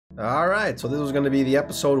Alright, so this was gonna be the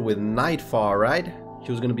episode with Nightfall, right?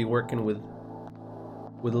 She was gonna be working with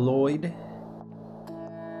Lloyd.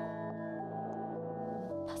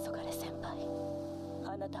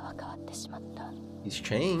 He's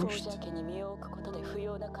changed.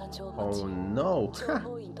 Oh no.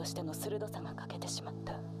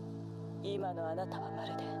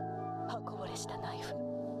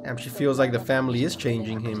 Damn, she feels like the family is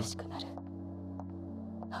changing him.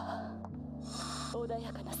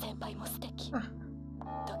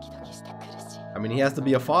 I mean, he has to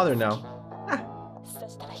be a father now.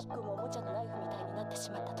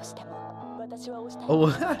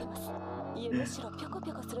 Oh.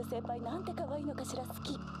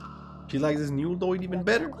 She likes this new Lloyd even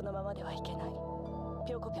better.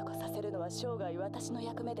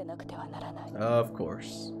 Of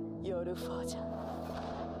course.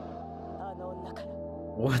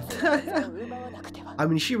 What the hell? I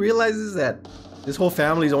mean, she realizes that this whole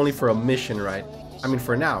family is only for a mission, right? I mean,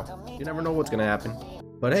 for now. You never know what's gonna happen.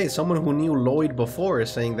 But hey, someone who knew Lloyd before is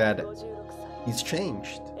saying that he's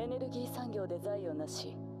changed.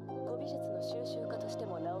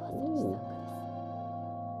 Ooh.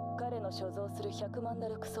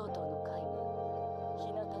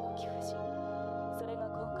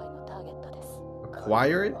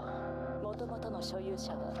 Acquire it?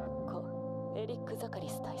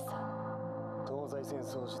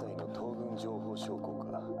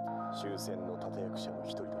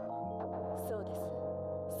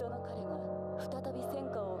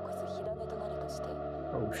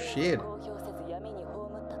 Oh shit.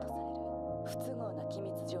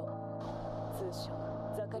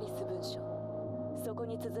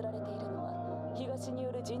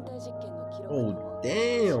 Oh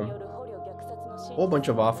damn. Whole bunch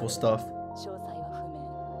of awful stuff.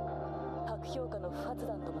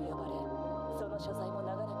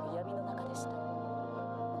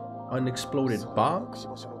 Unexploded bomb?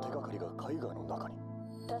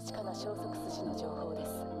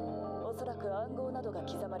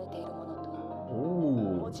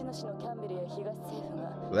 Ooh.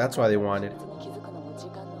 So that's why they want it.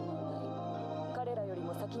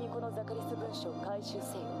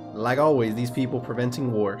 Like always, these people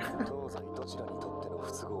preventing war.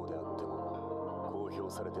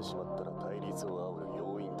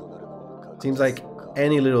 Seems like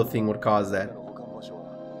any little thing would cause that.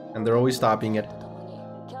 And they're always stopping it.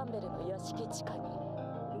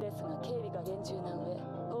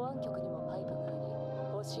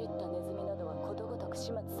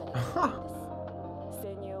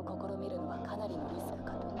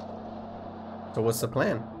 So what's the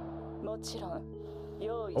plan? Oh,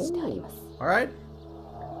 alright.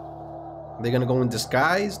 Are they gonna go in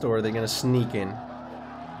disguised or are they gonna sneak in?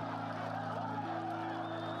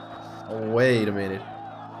 Oh, wait a minute.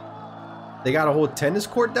 They got a whole tennis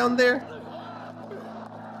court down there?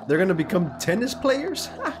 They're gonna become tennis players?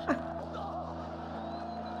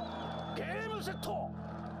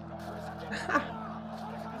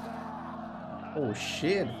 Oh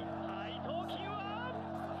shit.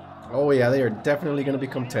 Oh yeah, they are definitely gonna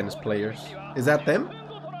become tennis players. Is that them?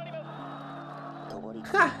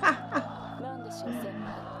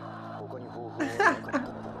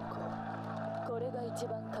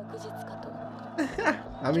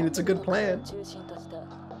 I mean, it's a good plan.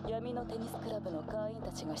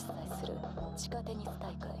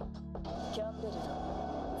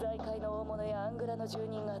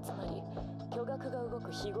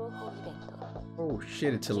 Oh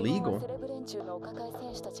shit, it's illegal.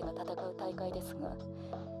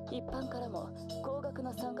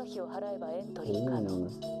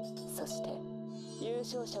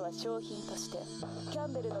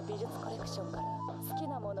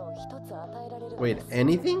 Wait,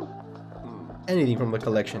 anything? Anything from the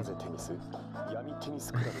collection.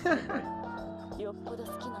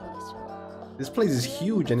 This place is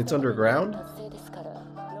huge and it's underground.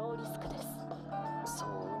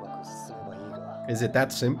 Is it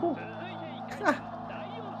that simple?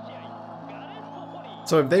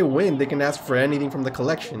 So if they win, they can ask for anything from the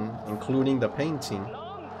collection, including the painting.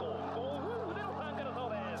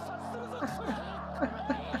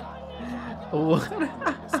 What?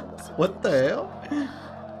 What the hell?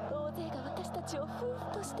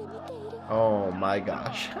 Oh my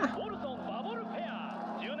gosh.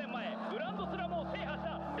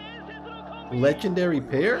 Legendary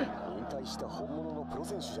pair?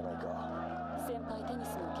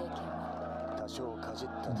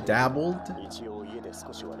 Dabbled?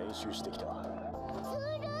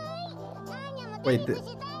 Wait,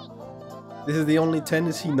 this is the only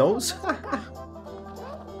tennis he knows?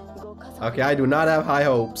 Okay, I do not have high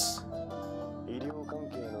hopes.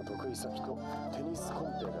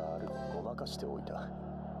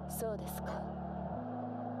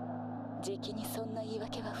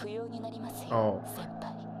 Oh.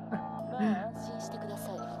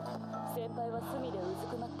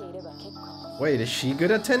 Wait, is she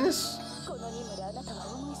good at tennis?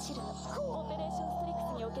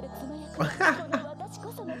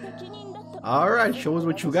 Alright, show us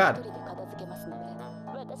what you got.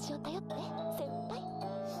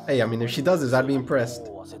 Hey, I mean, if she does this, I'd be impressed.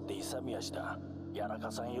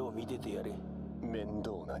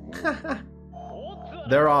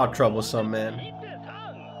 They're all troublesome, man.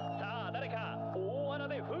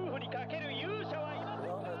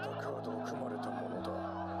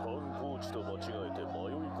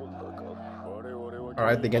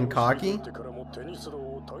 Alright, they getting cocky.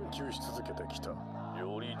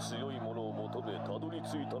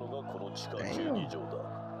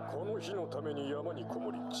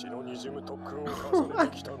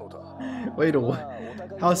 Wait,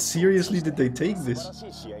 how seriously did they take this?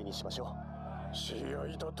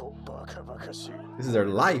 This is their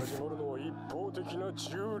life.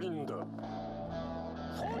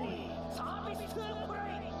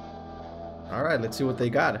 Alright, let's see what they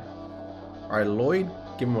got. Alright, Lloyd,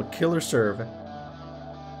 give him a killer serve.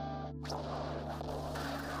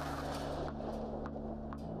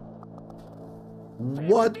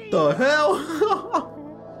 What the hell?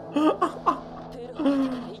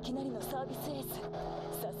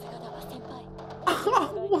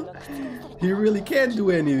 He really can't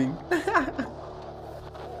do anything.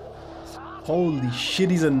 Holy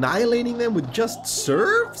shit, he's annihilating them with just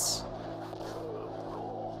serves?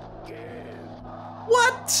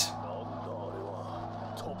 What?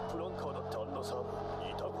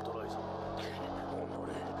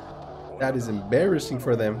 That is embarrassing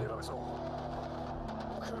for them.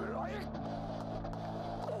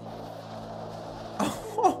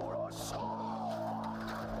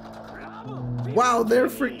 Wow, they're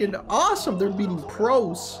freaking awesome. They're beating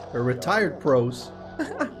pros or retired pros.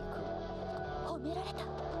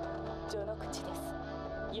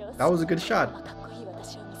 That was a good shot.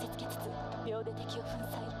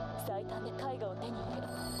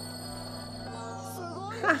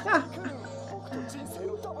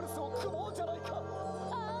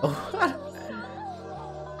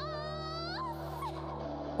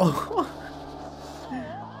 Oh.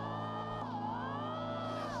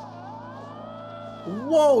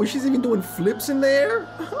 Whoa, she's even doing flips in there?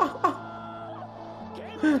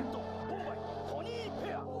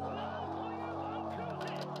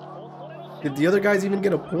 Did the other guys even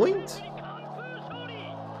get a point?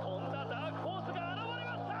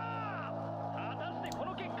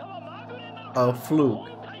 A fluke.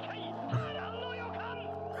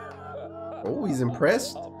 Oh, he's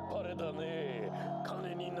impressed.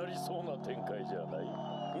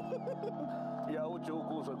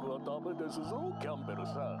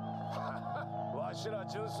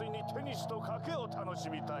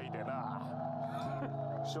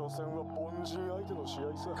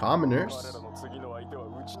 Commoners.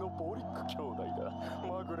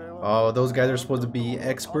 Oh, those guys are supposed to be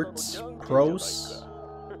experts, pros.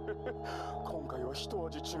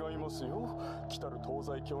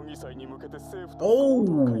 Oh!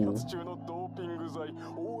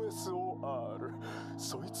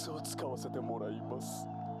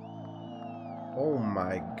 Oh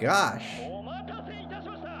my gosh.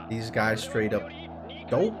 These guys straight up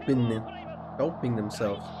doping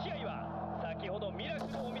themselves.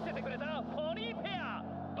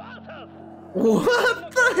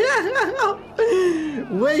 What the hell?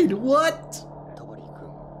 Wait, what?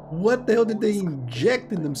 What the hell did they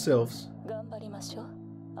inject in themselves?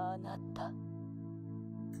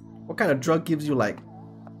 What kind of drug gives you like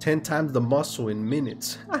 10 times the muscle in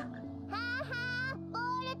minutes?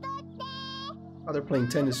 Oh, they're playing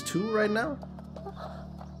tennis too right now?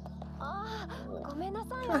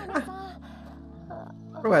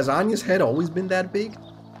 Bro, has Anya's head always been that big?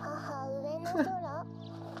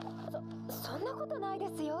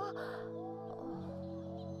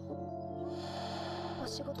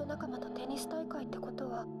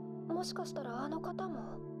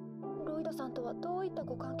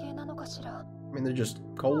 I mean, they're just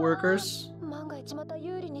co-workers.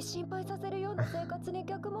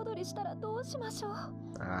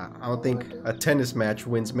 I don't think a tennis match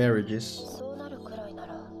wins marriages.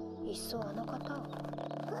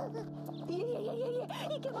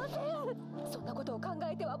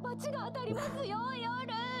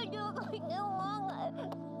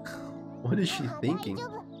 What is she thinking?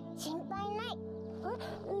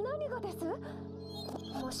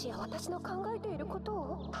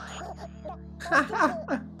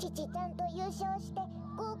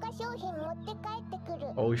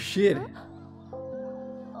 Oh shit.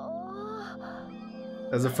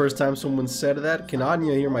 That's the first time someone said that. Can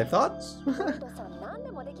Anya hear my thoughts?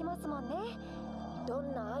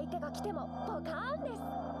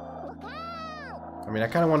 I mean, I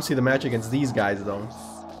kind of want to see the match against these guys, though.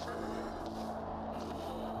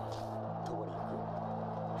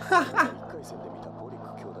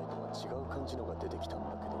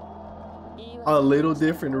 A little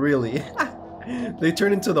different, really. They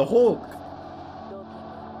turn into the Hulk.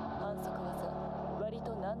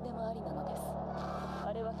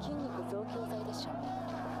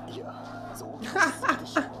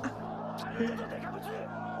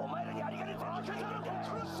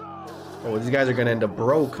 Oh, these guys are gonna end up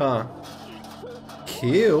broke, huh?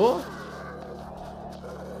 Kill?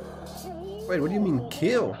 Wait, what do you mean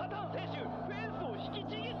kill?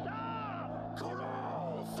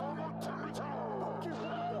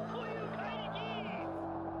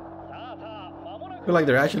 I feel like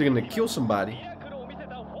they're actually gonna kill somebody.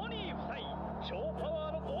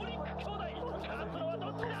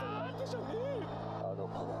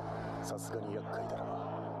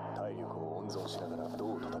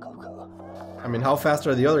 I mean, how fast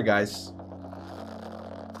are the other guys?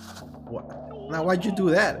 What? Now, why'd you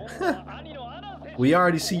do that? We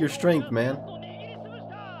already see your strength, man.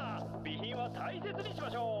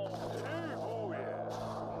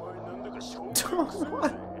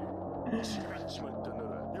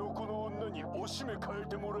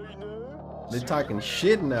 They're talking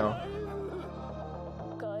shit now.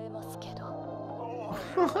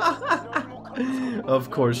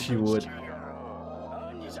 Of course she would.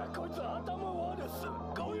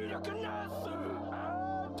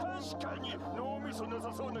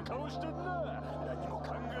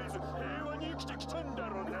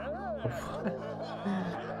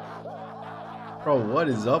 Bro, what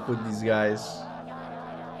is up with these guys?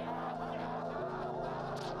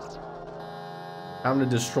 Time to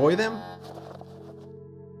destroy them?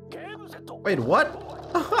 Wait, what?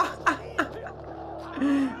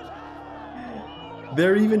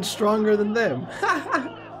 They're even stronger than them.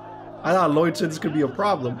 I thought Lloyd said this could be a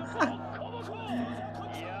problem.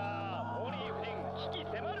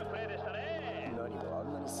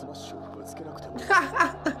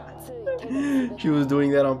 She was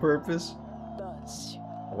doing that on purpose.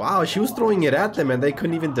 Wow, she was throwing it at them and they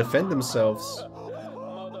couldn't even defend themselves.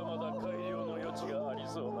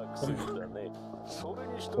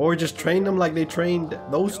 Or just train them like they trained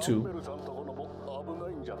those two.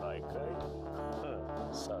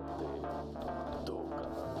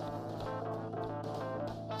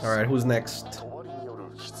 Alright, who's next?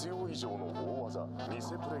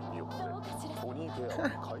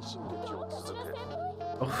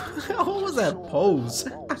 What was that pose?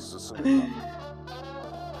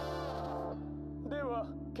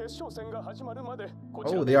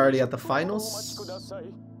 Oh, they already at the finals?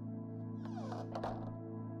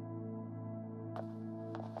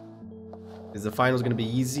 Is the finals gonna be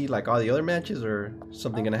easy like all the other matches, or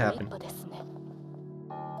something gonna happen?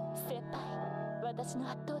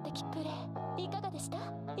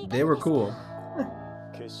 They were cool.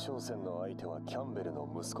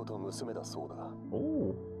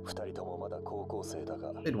 Oh.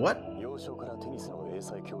 Wait, what?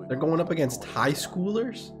 They're going up against high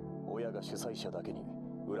schoolers?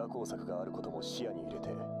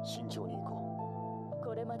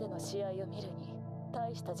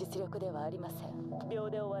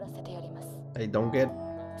 Hey, don't get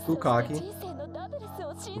too cocky.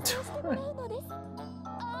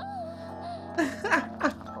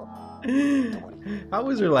 How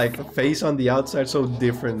is her like face on the outside so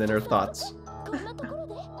different than her thoughts?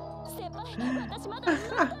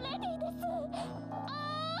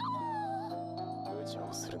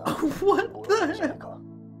 What the?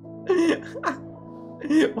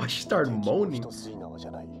 Why she started moaning?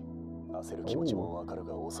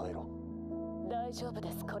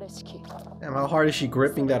 Damn, how hard is she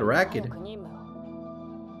gripping that racket? I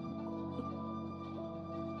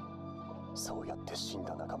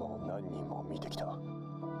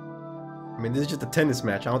mean, this is just a tennis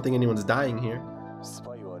match. I don't think anyone's dying here.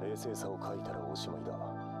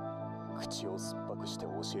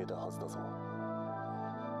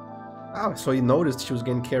 Oh, so he noticed she was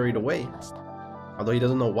getting carried away. Although he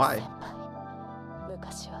doesn't know why.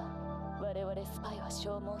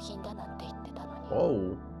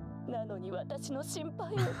 Whoa.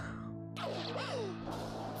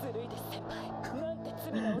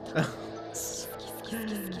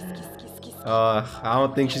 I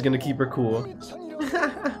don't think she's gonna keep her cool.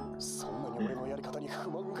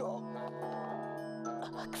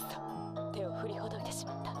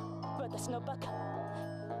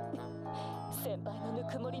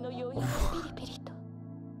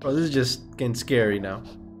 Bro, this is just getting scary now.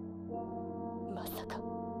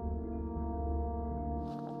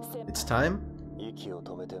 It's time?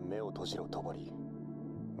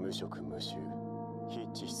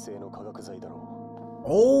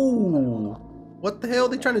 Oh! What the hell are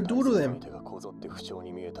they trying to do to them?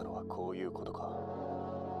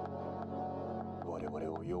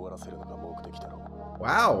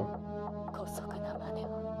 Wow.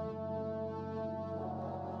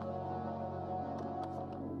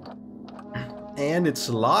 And it's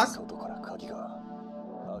locked?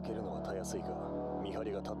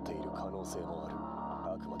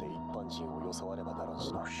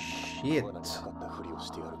 Oh shit.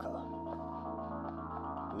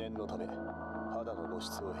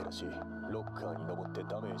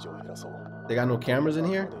 They got no cameras in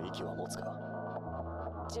here?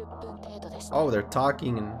 Oh, they're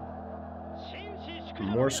talking in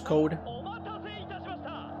Morse code.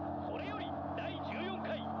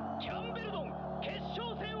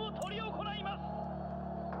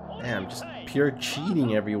 Damn, just pure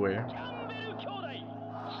cheating everywhere.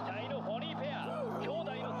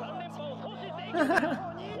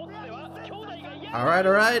 Alright,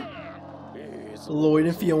 alright. Lloyd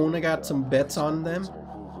and Fiona got some bets on them.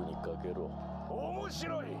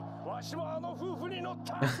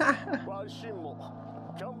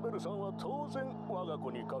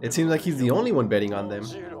 It seems like he's the only one betting on them.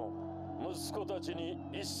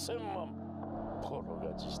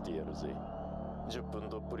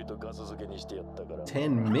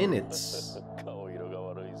 10 minutes.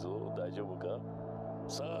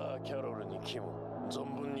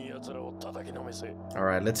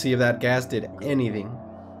 Alright, let's see if that gas did anything.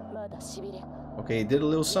 Okay, it did a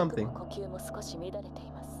little something.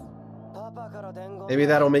 Maybe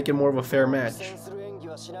that'll make it more of a fair match.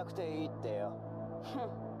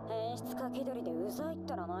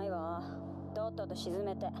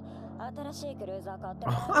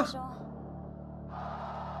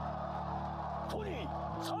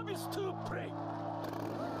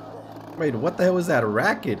 Wait, what the hell is that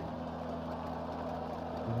racket?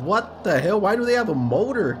 What the hell? Why do they have a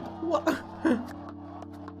motor? What?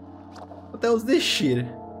 What the hell is this shit?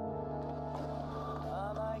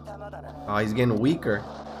 Oh, he's getting weaker.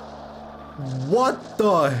 What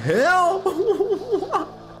the hell?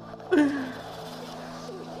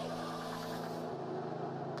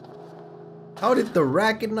 How did the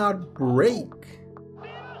racket not break?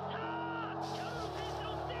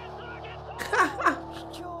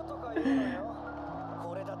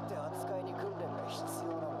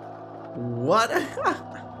 What?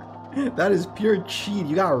 That is pure cheat.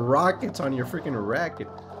 You got rockets on your freaking racket.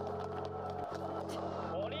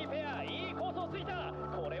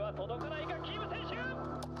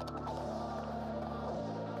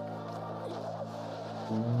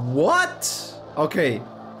 What? Okay.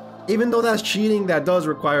 Even though that's cheating, that does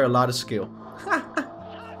require a lot of skill.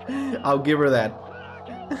 I'll give her that.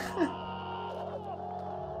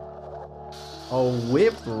 A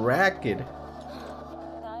whip racket.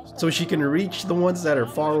 So she can reach the ones that are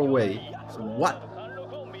far away. What?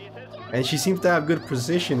 And she seems to have good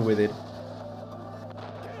precision with it.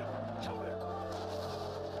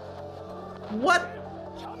 What?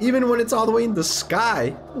 Even when it's all the way in the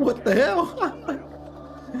sky. What the hell?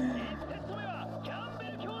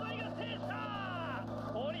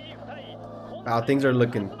 Wow, things are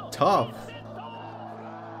looking tough.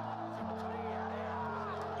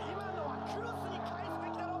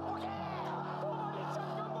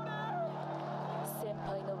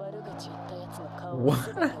 What?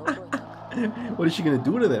 What is she gonna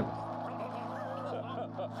do to them?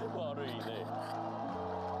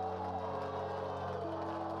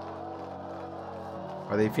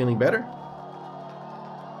 Are they feeling better?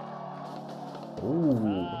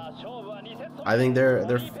 Ooh. I think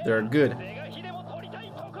they're good.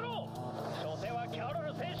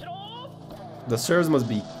 The serves must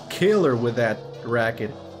be killer with that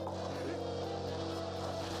racket.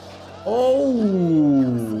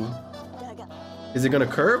 Oh! Is it gonna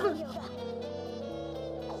curve?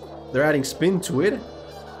 They're adding spin to it.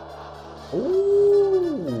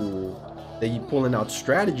 Oh! They're pulling out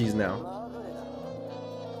strategies now.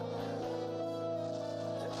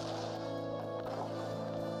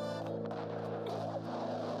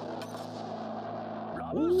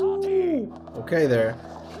 Ooh. Okay, they're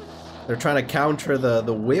trying to counter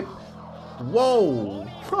the whip. Whoa!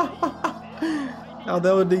 How the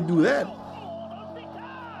hell did they do that?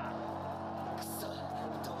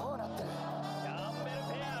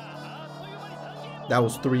 That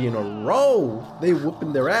was 3 in a row. They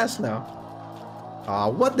whooping their ass now.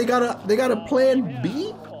 What? They got a plan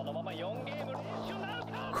B?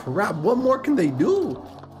 Crap, what more can they do?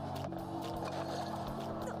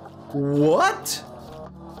 What?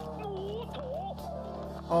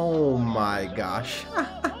 Oh my gosh.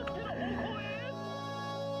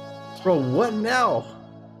 Bro, what now?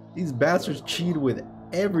 These bastards cheat with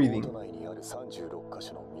everything.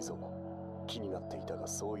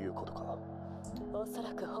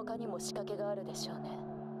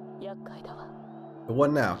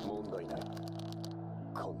 What now?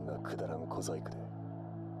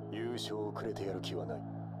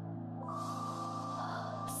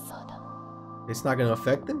 It's not gonna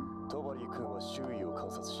affect him?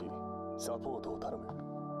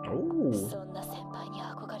 Oh.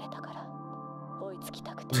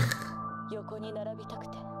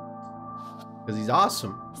 Because he's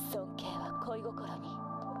awesome.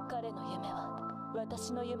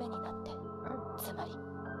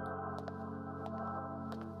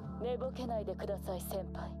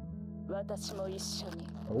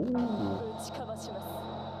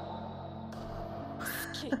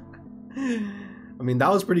 I mean,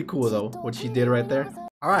 that was pretty cool though, what she did right there.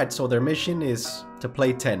 Alright, so their mission is to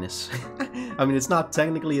play tennis. I mean, it's not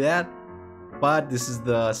technically that, but this is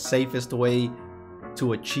the safest way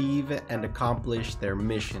to achieve and accomplish their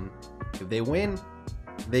mission. If they win,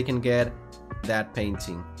 they can get that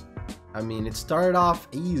painting. I mean, it started off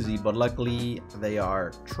easy, but luckily they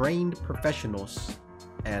are trained professionals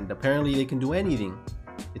and apparently they can do anything.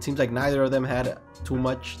 It seems like neither of them had too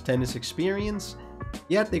much tennis experience,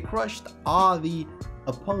 yet they crushed all the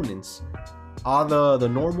opponents. All the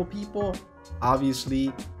normal people,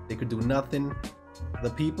 obviously they could do nothing.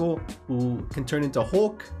 The people who can turn into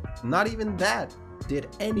Hulk, not even that did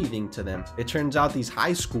anything to them. It turns out these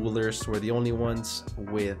high schoolers were the only ones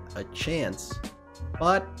with a chance,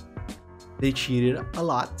 but they cheated a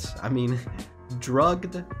lot. I mean,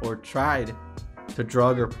 drugged or tried to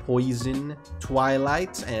drug or poison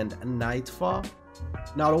Twilight and Nightfall.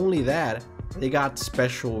 Not only that, they got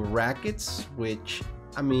special rackets, which,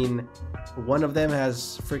 I mean, one of them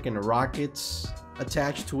has freaking rockets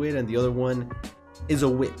attached to it and the other one is a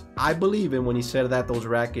whip. I believe him when he said that those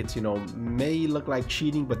rackets, you know, may look like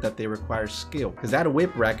cheating, but that they require skill, because that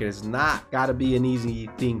whip racket is not gotta be an easy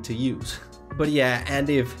thing to use. But yeah, and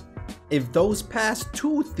if those past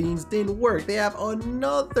two things didn't work, they have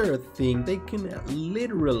another thing. They can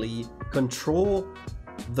literally control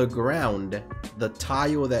the ground, the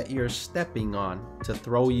tile that you're stepping on, to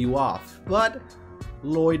throw you off. But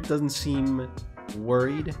Lloyd doesn't seem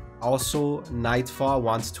worried. Also, Nightfall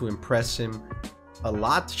wants to impress him a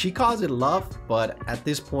lot. She calls it love, but at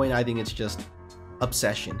this point I think it's just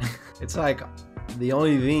obsession. It's like the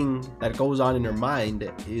only thing that goes on in her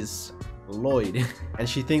mind is Lloyd. And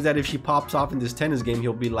she thinks that if she pops off in this tennis game,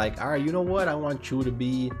 he'll be like, all right, you know what, I want you to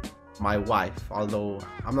be my wife. Although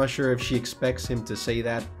I'm not sure if she expects him to say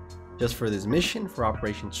that just for this mission, for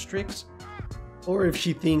Operation Strix, or if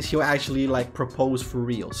she thinks he'll actually like propose for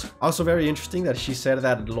reals. Also very interesting that she said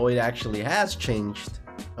that Lloyd actually has changed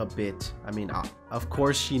a bit. I mean, of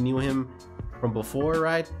course she knew him from before,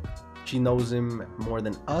 right? She knows him more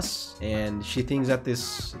than us, and she thinks that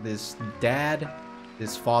this dad,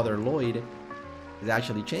 this father Lloyd, is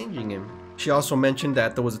actually changing him. She also mentioned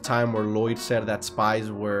that there was a time where Lloyd said that spies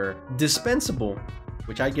were dispensable,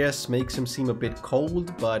 which I guess makes him seem a bit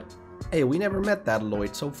cold, but hey, we never met that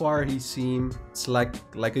Lloyd. So far he seems like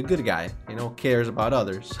a good guy, you know, cares about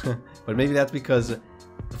others. But maybe that's because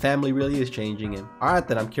the family really is changing him. Alright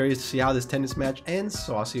then, I'm curious to see how this tennis match ends,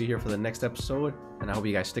 so I'll see you here for the next episode, and I hope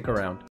you guys stick around.